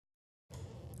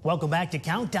Welcome back to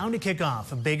Countdown to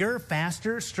Kickoff. Bigger,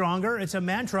 faster, stronger. It's a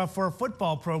mantra for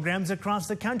football programs across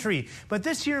the country. But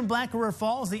this year in Black River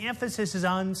Falls, the emphasis is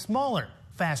on smaller,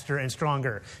 faster, and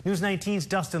stronger. News 19's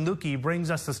Dustin Lukey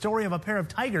brings us the story of a pair of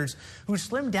tigers who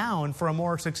slimmed down for a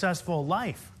more successful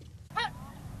life.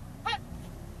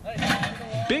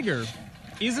 Bigger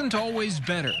isn't always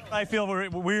better. I feel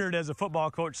weird as a football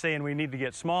coach saying we need to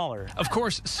get smaller. Of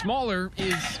course, smaller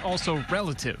is also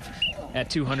relative.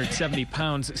 At 270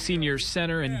 pounds, senior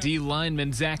center and D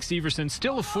lineman Zach Severson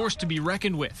still a force to be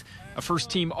reckoned with. A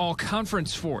first-team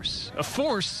all-conference force. A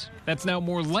force that's now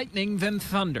more lightning than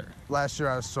thunder. Last year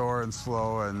I was sore and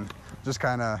slow and just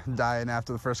kind of dying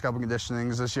after the first couple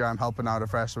conditionings. This year I'm helping out a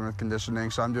freshman with conditioning,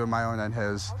 so I'm doing my own and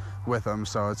his with him.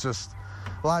 So it's just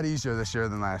a lot easier this year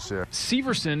than last year.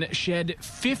 Severson shed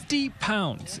 50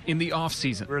 pounds in the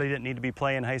offseason. Really didn't need to be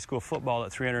playing high school football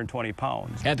at 320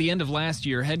 pounds. At the end of last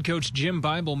year, head coach Jim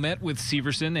Bible met with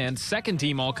Severson and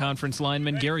second-team all-conference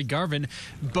lineman Gary Garvin,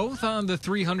 both on the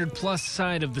 300-plus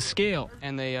side of the scale.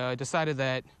 And they decided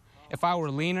that if I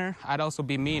were leaner, I'd also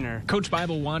be meaner. Coach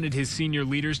Bible wanted his senior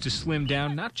leaders to slim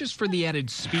down, not just for the added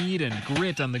speed and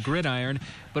grit on the gridiron,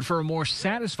 but for a more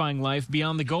satisfying life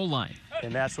beyond the goal line.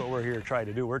 And that's what we're here to try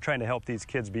to do. We're trying to help these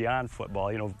kids beyond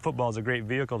football. You know, football is a great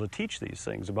vehicle to teach these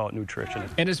things about nutrition.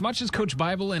 And as much as Coach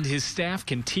Bible and his staff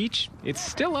can teach, it's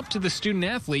still up to the student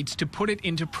athletes to put it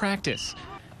into practice.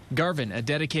 Garvin, a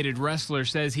dedicated wrestler,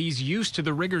 says he's used to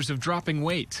the rigors of dropping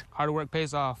weight. Hard work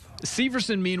pays off.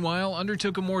 Severson, meanwhile,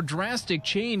 undertook a more drastic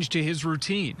change to his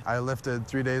routine. I lifted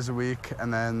 3 days a week,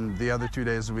 and then the other 2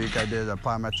 days a week I did a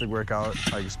plyometric workout,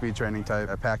 like a speed training type.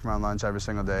 I packed my own lunch every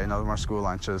single day, no more school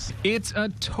lunches. It's a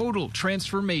total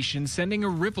transformation, sending a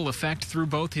ripple effect through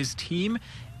both his team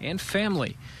and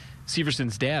family.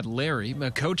 Severson's dad, Larry,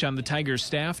 a coach on the Tigers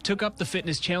staff, took up the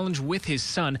fitness challenge with his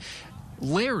son.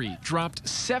 Larry dropped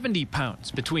 70 pounds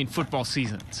between football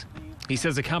seasons. He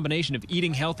says a combination of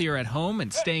eating healthier at home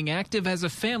and staying active as a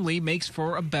family makes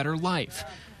for a better life.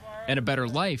 And a better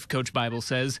life, Coach Bible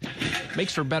says,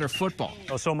 makes for better football.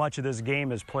 So much of this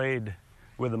game is played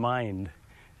with the mind,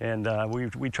 and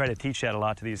we try to teach that a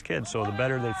lot to these kids. So the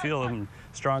better they feel and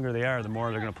stronger they are, the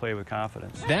more they're going to play with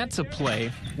confidence. That's a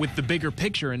play with the bigger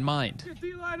picture in mind.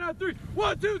 D-line on three.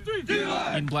 1, 2, 3,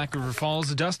 D-line. In Black River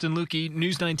Falls, Dustin Lukey,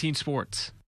 News 19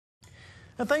 Sports.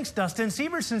 Well, thanks, Dustin.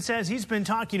 Severson says he's been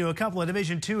talking to a couple of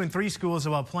Division II and III schools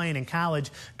about playing in college.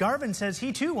 Garvin says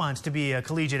he too wants to be a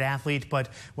collegiate athlete, but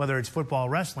whether it's football or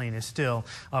wrestling is still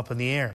up in the air.